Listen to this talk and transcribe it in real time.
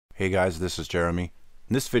Hey guys, this is Jeremy.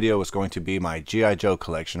 This video is going to be my G.I. Joe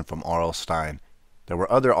collection from R.L. Stine. There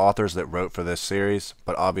were other authors that wrote for this series,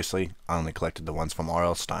 but obviously I only collected the ones from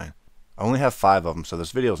R.L. Stine. I only have 5 of them, so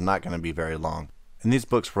this video is not going to be very long. And these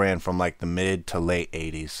books ran from like the mid to late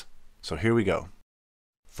 80s. So here we go.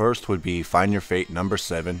 First would be Find Your Fate number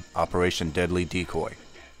 7, Operation Deadly Decoy.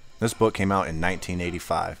 This book came out in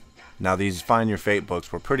 1985. Now these Find Your Fate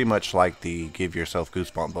books were pretty much like the Give Yourself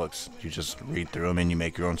Goosebumps books. You just read through them and you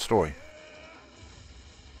make your own story.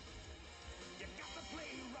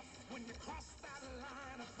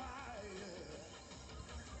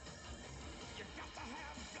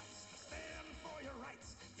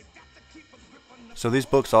 So these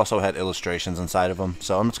books also had illustrations inside of them,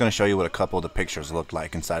 so I'm just going to show you what a couple of the pictures looked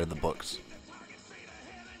like inside of the books.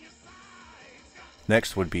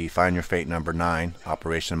 Next would be Find Your Fate number 9,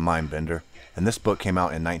 Operation Mindbender, and this book came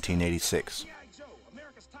out in 1986.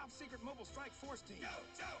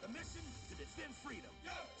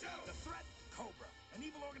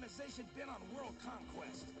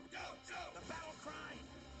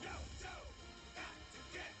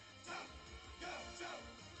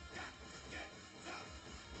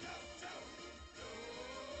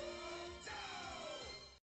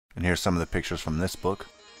 And here's some of the pictures from this book.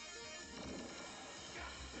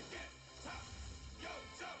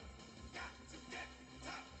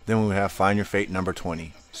 Then we have Find Your Fate number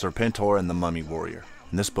 20, Serpentor and the Mummy Warrior.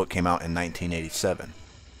 And this book came out in 1987.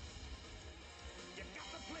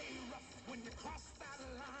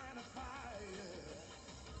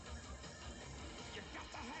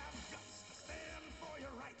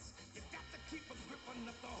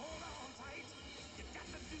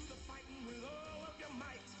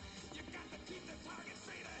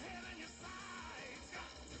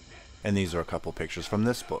 And these are a couple pictures from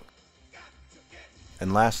this book.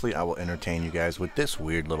 And lastly, I will entertain you guys with this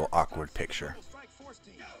weird little awkward picture.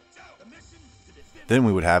 Then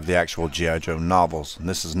we would have the actual G.I. Joe novels, and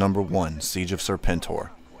this is number 1, Siege of Serpentor.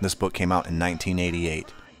 This book came out in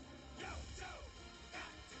 1988.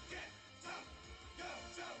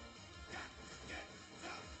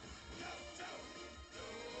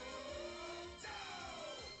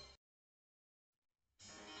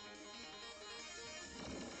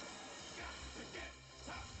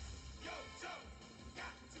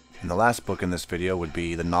 And the last book in this video would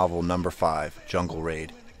be the novel number 5, Jungle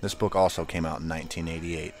Raid. This book also came out in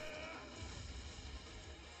 1988.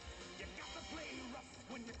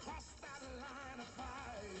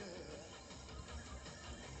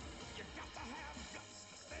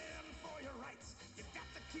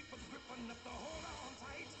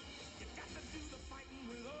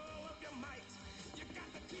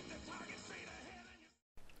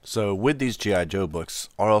 So with these G.I. Joe books,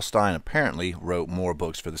 R.L. Stine apparently wrote more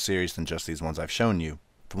books for the series than just these ones I've shown you.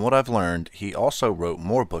 From what I've learned, he also wrote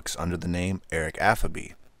more books under the name Eric Affable.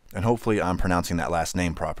 And hopefully I'm pronouncing that last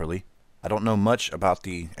name properly. I don't know much about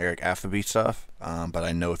the Eric Affable stuff, but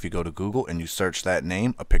I know if you go to Google and you search that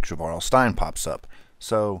name, a picture of R.L. Stine pops up.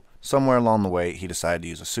 So somewhere along the way he decided to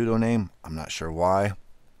use a pseudonym. I'm not sure why.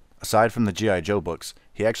 Aside from the G.I. Joe books,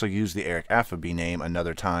 he actually used the Eric Affable name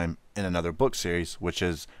another time in another book series, which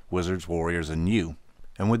is Wizards, Warriors, and You.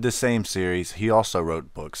 And with this same series, he also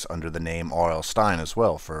wrote books under the name R.L. Stine as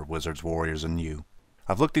well for Wizards, Warriors, and You.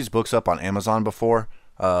 I've looked these books up on Amazon before,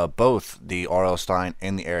 both the R.L. Stine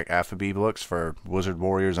and the Eric Affable books for Wizards,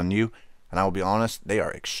 Warriors, and You, and I will be honest, they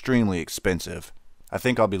are extremely expensive. I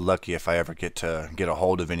think I'll be lucky if I ever get a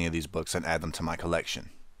hold of any of these books and add them to my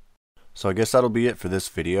collection. So I guess that'll be it for this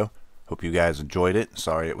video. Hope you guys enjoyed it.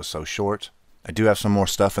 Sorry it was so short. I do have some more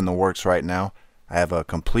stuff in the works right now. I have a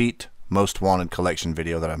complete Most Wanted collection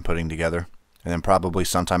video that I'm putting together. And then probably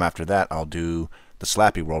sometime after that I'll do the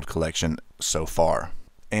Slappy World collection so far.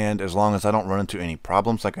 And as long as I don't run into any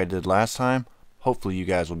problems like I did last time, hopefully you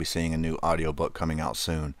guys will be seeing a new audiobook coming out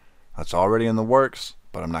soon. That's already in the works,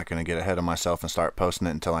 but I'm not going to get ahead of myself and start posting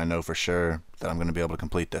it until I know for sure that I'm going to be able to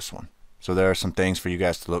complete this one. So there are some things for you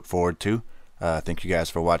guys to look forward to. Thank you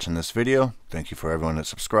guys for watching this video. Thank you for everyone that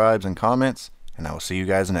subscribes and comments, and I will see you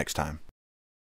guys next time.